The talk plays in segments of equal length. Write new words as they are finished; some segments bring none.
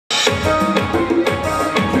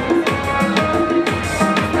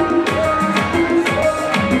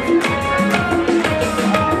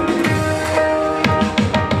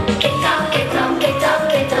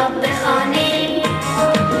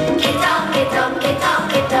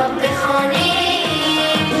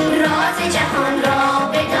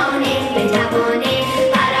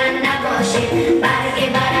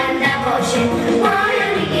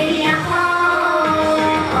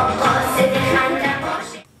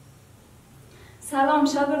سلام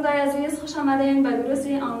شاگردای عزیز، خوش آمدین به دروس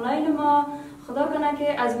آنلاین ما. خدا کنه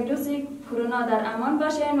که از ویروس کرونا در امان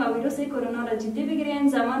باشین و ویروس کرونا را جدی بگیرین.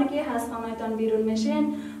 زمانی که از خانه‌تان بیرون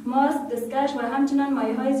میشین ماسک، دستکش و همچنین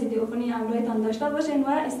مایه‌های ضد عفونی همراهتان داشته باشین و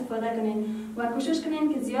استفاده کنین و کوشش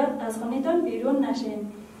کنین که زیاد از خانه‌تان بیرون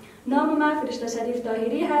نشین. نام من فرشته شریف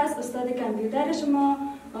طاهری هست، استاد کامپیوتر شما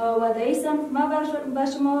و در این صنف ما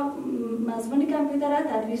به شما مضمون کامپیوتر را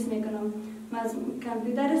تدریس میکنم.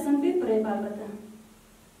 کامپیوتر صنفی پریپ. البته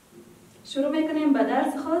شروع میکنیم به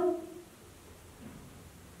درس خود.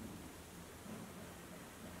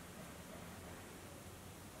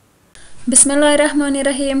 بسم الله الرحمن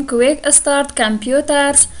الرحیم. کویک استارت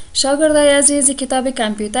کامپیوترز. شاگردای عزیز، کتاب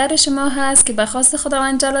کامپیوتر شما هست که به خواست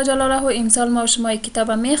خداوند جل جلاله امسال ما و شما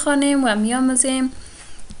کتاب میخوانیم و میآموزیم.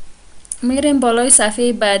 میریم بالای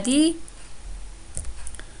صفحه بعدی.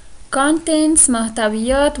 کانتنتس،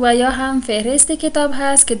 محتویات و یا هم فهرست کتاب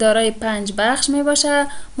هست که دارای 5 بخش می باشه.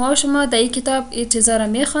 ما و شما در این کتاب این چیزا را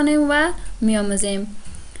میخوانیم و میآموزیم.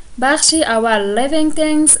 بخش اول living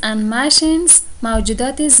things and machines،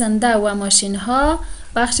 موجودات زنده و ماشین ها.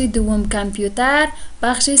 بخش دوم کامپیوتر.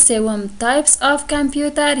 بخش سوم types of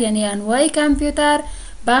computer یعنی انواع کامپیوتر.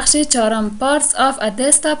 بخش چهارم parts of a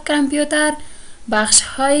desktop computer، بخش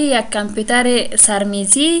های یک کامپیوتر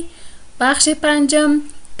سرمیزی. بخش پنجم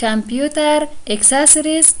کامپیوتر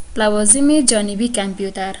اکسسوریز، لوازم جانبی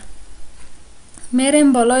کامپیوتر.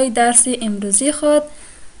 میریم بالای درس امروزی خود.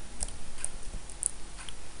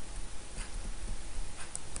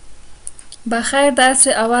 بخیر، درس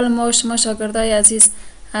اول ما و شما شاگردای عزیز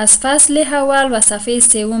از فصل اول و صفحه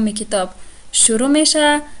سوم کتاب شروع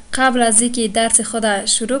میشه. قبل از اینکه درس خود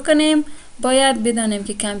شروع کنیم باید بدانیم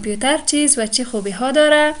که کامپیوتر چیست و چه خوبی ها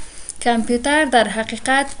داره. کامپیوتر در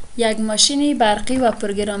حقیقت یک ماشین برقی و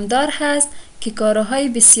پروگرامدار هست که کارهای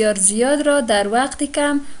بسیار زیاد را در وقت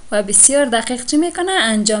کم و بسیار دقیق چی میکنه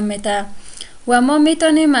انجام میده و ما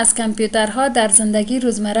میتونیم از کامپیوترها در زندگی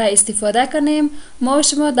روزمره استفاده کنیم. ما و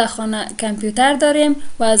شما در خانه کامپیوتر داریم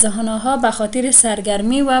و از آنها به خاطر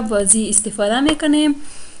سرگرمی و بازی استفاده میکنیم.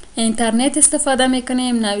 اینترنت استفاده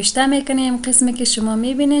میکنیم، نوشته میکنیم. قسمی که شما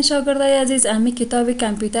میبینین شاگردای عزیز، امی کتاب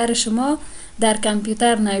کامپیوتر شما در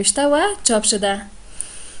کامپیوتر نوشته و چاپ شده.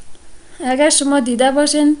 اگر شما دیده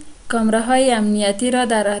باشین کامراهای امنیتی را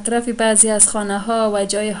در اطراف بعضی از خانه ها و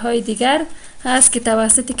جای های دیگر هست که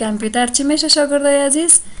توسط کامپیوتر چی میشه شاگردای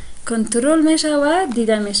عزیز؟ کنترل میشه و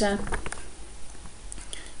دیده میشه.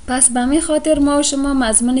 پس به می خاطر ما و شما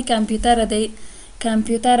مضمون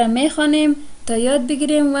کامپیوتر را میخوانیم تا یاد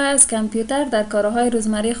بگیریم و از کامپیوتر در کارهای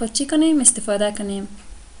روزمره خود چی کنیم؟ استفاده کنیم.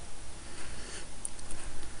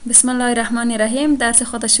 بسم الله الرحمن الرحیم. درس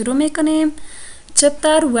خود شروع میکنیم.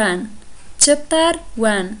 چپتر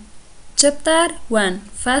 1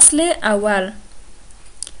 فصل اول.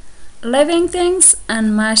 living things and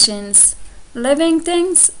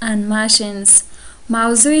machines.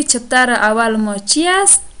 موضوع چپتر اول ما چی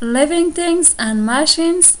است؟ living things and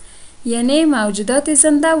machines یعنی موجودات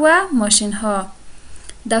زنده و ماشین ها.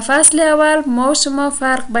 در فصل اول ما و شما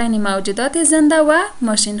فرق بین موجودات زنده و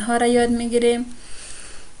ماشین ها را یاد میگیریم.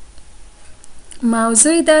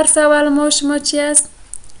 موضوع درس اول ما و شما چی است؟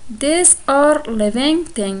 These are living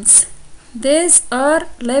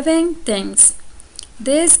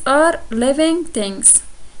things.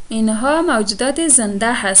 اینها موجودات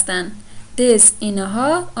زنده هستند.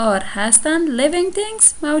 اینها هستند living things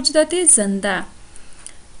موجودات زنده.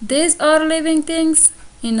 These are living things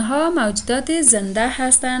اینها موجودات زنده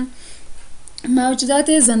هستند.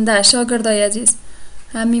 موجودات زنده شاگردای عزیز،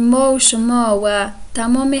 همین ما و شما و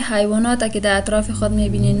تمام حیوانات که در اطراف خود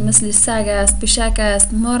میبینین مثل سگ است، پشک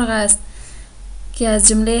است، مرغ است که از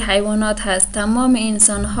جمله حیوانات هست. تمام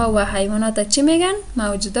انسان ها و حیوانات چی میگن؟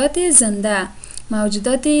 موجودات زنده.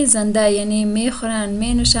 موجودات زنده یعنی میخورن،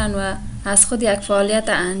 مینوشن و از خود یک فعالیت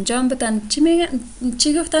انجام بدن.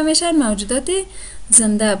 چی گفته میشن؟ موجودات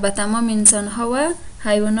زنده. به تمام انسان ها و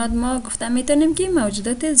حیوانات ما گفته میتونیم که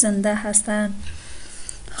موجودات زنده هستند.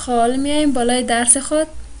 حالا میایم بالای درس خود.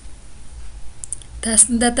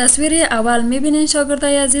 در تصویر اول میبینین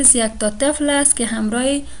شاگردای عزیز یک تا طفل است که همراه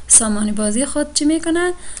سامان بازی خود چی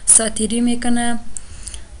میکنه؟ ساتیری میکنه.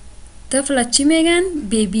 طفل چی میگن؟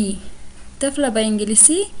 بیبی. طفل به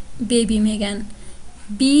انگلیسی بیبی میگن.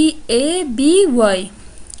 B-A-B-Y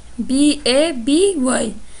B-A-B-Y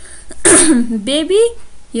بیبی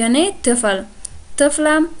یعنی طفل.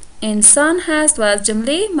 طفلم انسان هست و از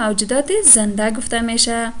جمله موجودات زنده گفته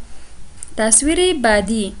میشه. تصویر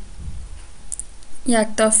بعدی یک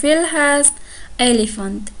تا فیل هست.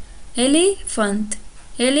 elephant elephant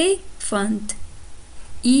elephant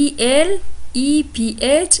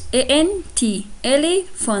E-L-E-P-H-A-N-T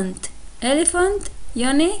elephant elephant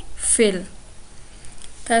یعنی فیل.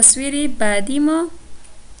 تصویر بعدی ما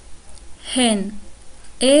hen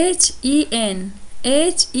H-E-N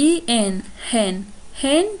H-E-N hen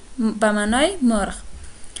hen به معنای مرغ.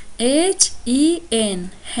 H-E-N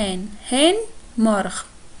hen hen مرغ.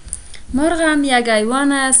 مرغ هم یک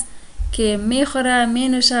حیوان است که میخوره،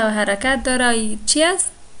 مینوشه و حرکت داره. چی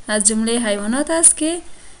است؟ از جمله حیوانات است که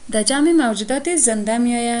در جمع موجودات زنده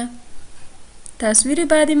میآید. تصویر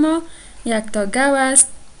بعدی ما یک تا گاو است.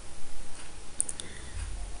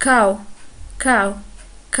 cow cow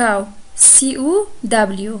cow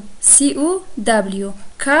C-O-W C-O-W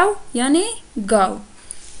cow یعنی گاو.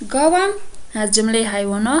 گاو هم از جمله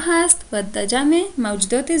حیوانات هست و در جمع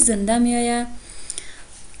موجودات زنده می آید.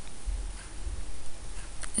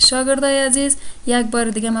 شاگردای عزیز، یک بار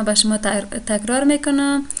دیگه من به شما تکرار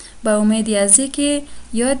میکنم با امیدی از که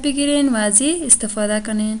یاد بگیرین و از استفاده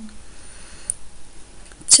کنین.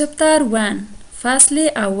 چپتر 1 فصل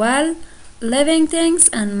اول Living Things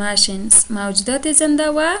and Machines موجودات زنده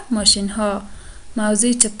و ماشین ها.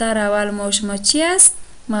 موضوع چپتر اول ما شما چی است؟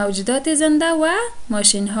 موجودات زنده و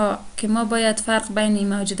ماشین ها، که ما باید فرق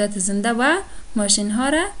بین موجودات زنده و ماشین ها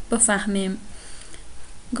را بفهمیم.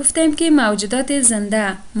 گفتیم که موجودات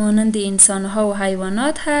زنده مانند انسان ها و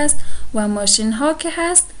حیوانات هست و ماشین ها که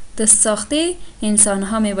هست دست ساخته انسان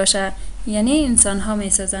ها می باشه، یعنی انسان ها می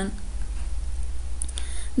سازن.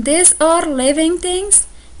 These are living things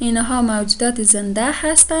اینها موجودات زنده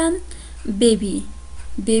هستند. بیبی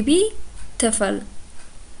بیبی طفل.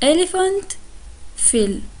 elephant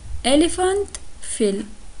فیل elephant فیل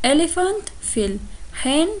elephant فیل.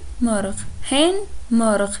 hen مرغ hen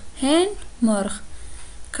مرغ hen مرغ.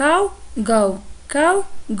 cow گاو cow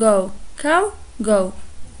گاو cow گاو.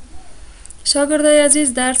 شاگردای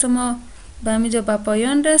عزیز، درس ما به همینجا به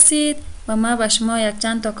پایان رسید و ما به شما یک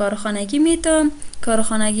چند تا کارخانگی میتم.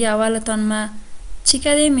 کارخانگی اولتان ما چی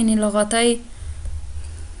کردیم؟ اینی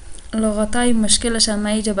لغاتای مشکلش هم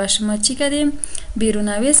اینجا به شما چی کردیم؟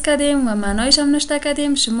 بیرونویس کردیم و معنایش هم نشته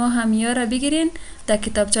کردیم. شما هم یا را بگیرین در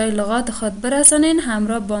کتابچه لغات خود برسانین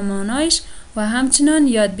همراه با معنایش و همچنان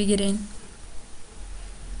یاد بگیرین.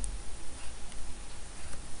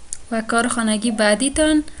 و کارخانگی بعدی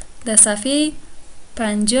تان در صفحه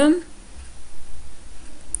پنجم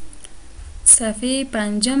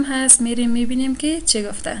هست. میریم میبینیم که چه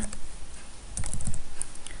گفته.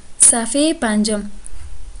 صفحه 5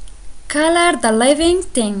 Color the living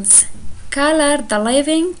things Color the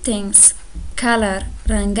living things Color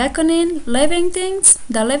رنگه کنین. Living things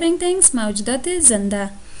The living things موجودات زنده.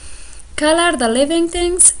 Color the living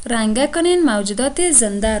things رنگه کنین موجودات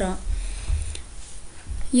زنده را.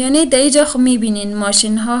 یعنی در اینجا خب میبینین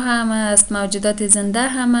ماشین ها هم است، موجودات زنده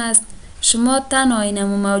هم است. شما تنها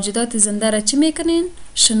اینمو موجودات زنده را چی میکنین؟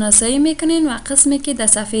 شناسایی میکنین و قسمی که در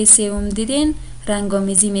صفحه 3 دیدین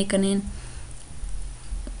رنگامیزی میکنین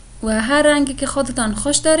و هر رنگی که خودتان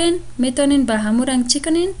خوش دارین میتونین به همون رنگ چی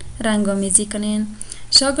کنین؟ رنگامیزی کنین.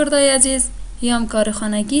 شاگردای عزیز، یام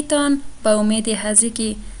کارخانگی تان با امید هزی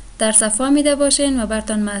که درس فهمیده باشین و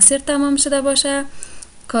برتان موثر تمام شده باشه.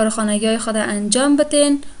 کارخانگی های خود انجام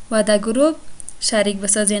بتین و در گروه شریک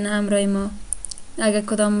بسازین همراه ما. اگر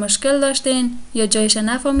کدام مشکل داشتین یا جایش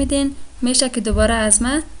نفهمیدین میشه که دوباره از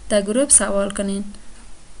ما در گروه سوال کنین.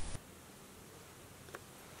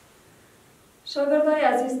 شاگردای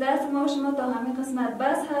عزیز، درس ما و شما تا همین قسمت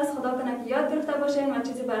بس هست. خدا کنه که یاد گرفته باشین و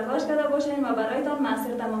چیزی برداشت کرده باشین و برایتان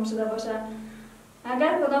موثر تمام شده باشه.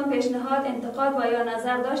 اگر کدام پیشنهاد، انتقاد و یا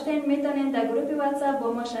نظر داشتین میتونین در گروه واتساپ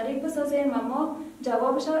با ما شریک بسازین و ما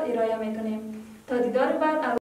جوابش را ارائه میکنیم. تا دیدار بعد.